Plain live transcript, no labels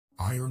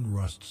Iron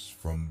rusts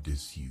from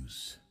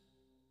disuse.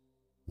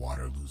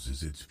 Water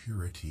loses its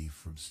purity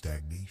from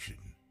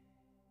stagnation.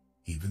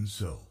 Even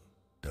so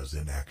does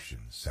inaction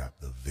sap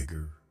the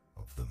vigor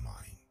of the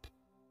mind.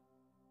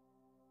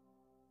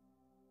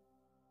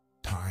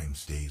 Time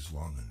stays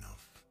long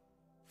enough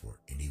for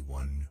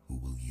anyone who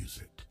will use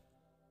it.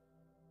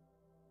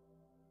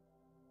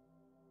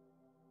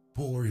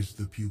 Poor is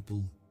the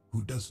pupil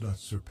who does not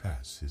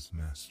surpass his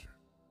master.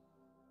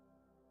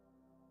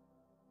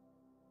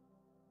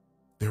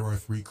 There are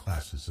three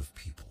classes of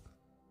people: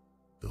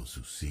 those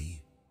who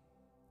see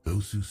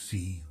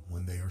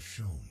when they are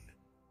shown,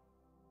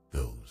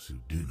 those who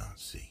do not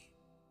see.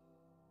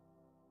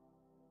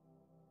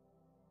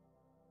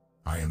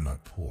 I am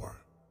not poor.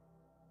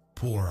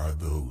 Poor are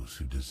those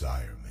who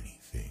desire many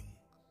things.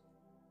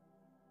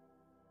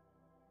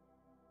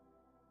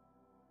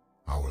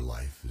 Our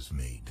life is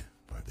made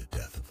by the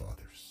death of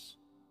others.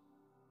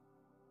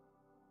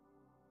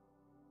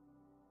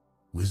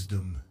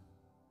 Wisdom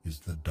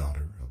is the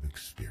daughter of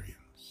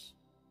experience.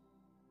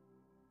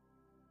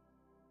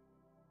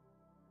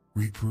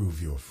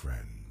 Reprove your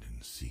friend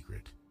in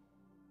secret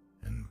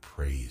and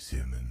praise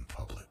him in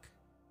public.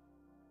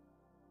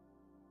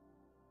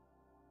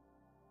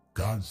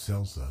 God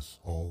sells us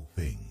all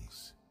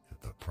things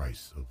at the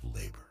price of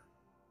labor.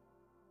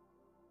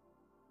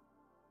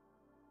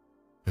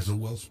 As a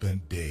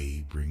well-spent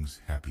day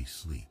brings happy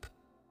sleep,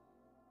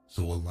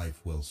 so a life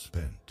well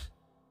spent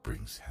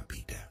brings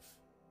happy death.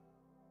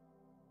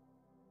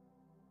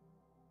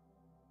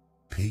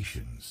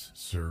 Patience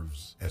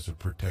serves as a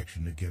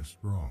protection against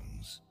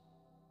wrongs,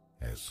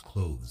 as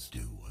clothes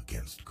do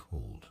against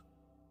cold.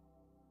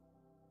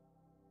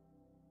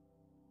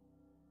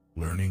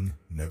 Learning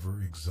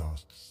never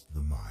exhausts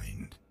the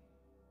mind.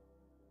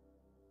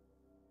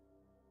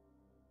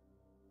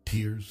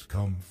 Tears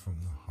come from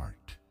the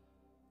heart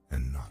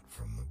and not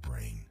from the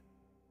brain.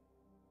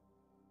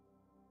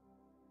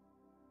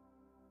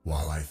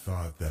 While I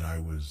thought that I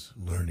was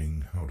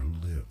learning how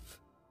to live,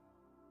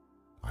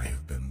 I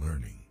have been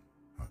learning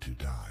how to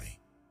die.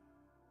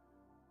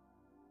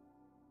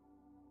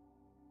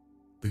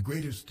 The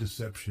greatest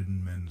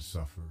deception men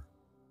suffer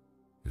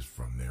is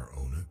from their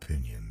own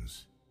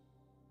opinions.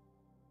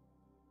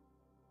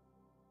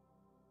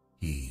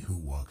 He who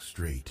walks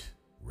straight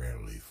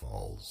rarely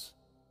falls.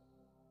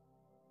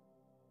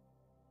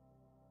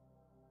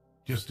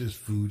 Just as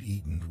food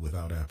eaten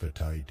without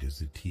appetite is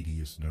a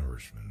tedious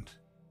nourishment,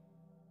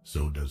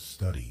 so does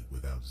study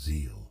without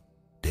zeal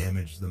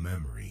damage the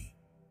memory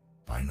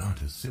by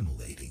not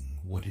assimilating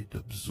what it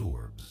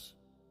absorbs.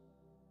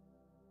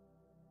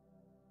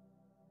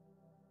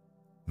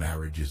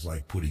 Marriage is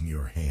like putting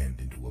your hand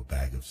into a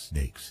bag of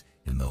snakes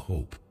in the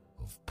hope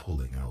of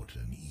pulling out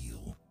an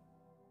eel.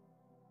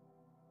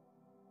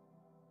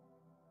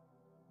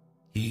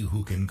 He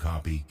who can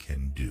copy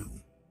can do.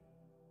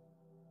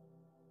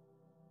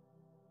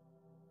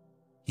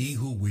 He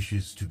who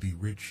wishes to be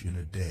rich in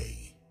a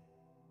day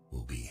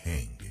will be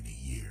hanged in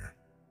a year.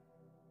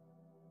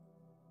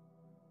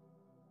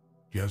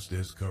 Just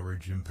as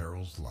courage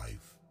imperils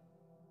life,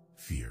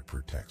 fear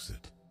protects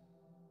it.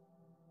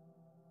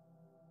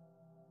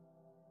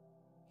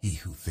 He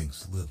who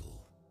thinks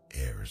little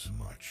errs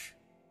much.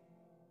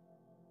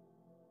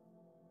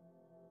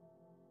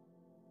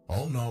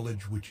 All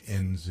knowledge which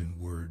ends in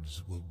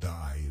words will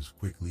die as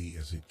quickly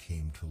as it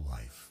came to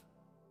life,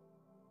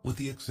 with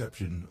the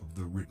exception of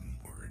the written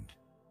word,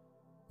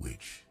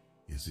 which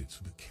is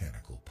its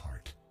mechanical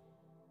part.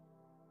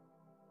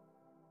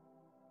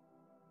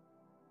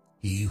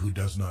 He who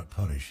does not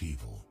punish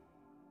evil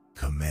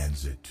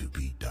commands it to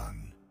be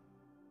done.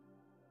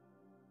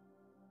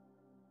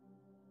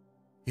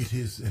 It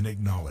is an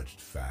acknowledged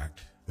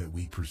fact that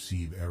we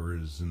perceive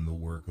errors in the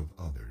work of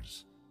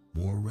others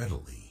more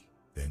readily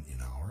than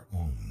in our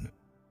own.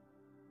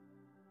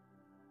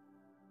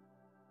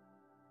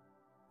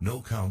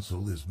 No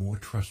counsel is more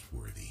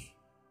trustworthy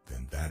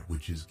than that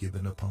which is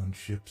given upon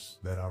ships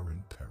that are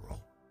in peril.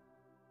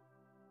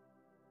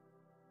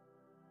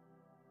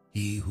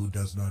 He who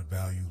does not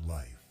value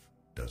life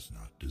does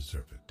not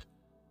deserve it.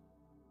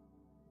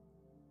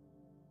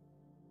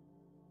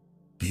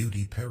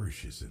 Beauty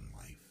perishes in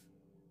life,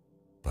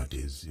 but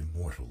is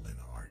immortal in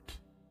art.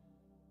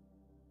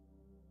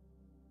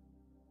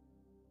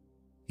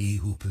 He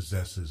who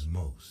possesses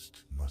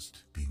most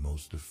must be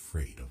most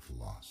afraid of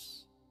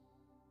loss.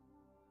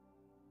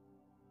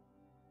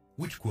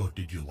 Which quote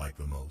did you like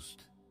the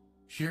most?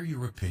 Share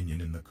your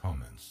opinion in the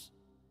comments.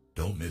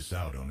 Don't miss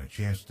out on a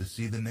chance to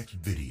see the next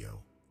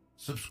video.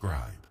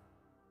 Subscribe.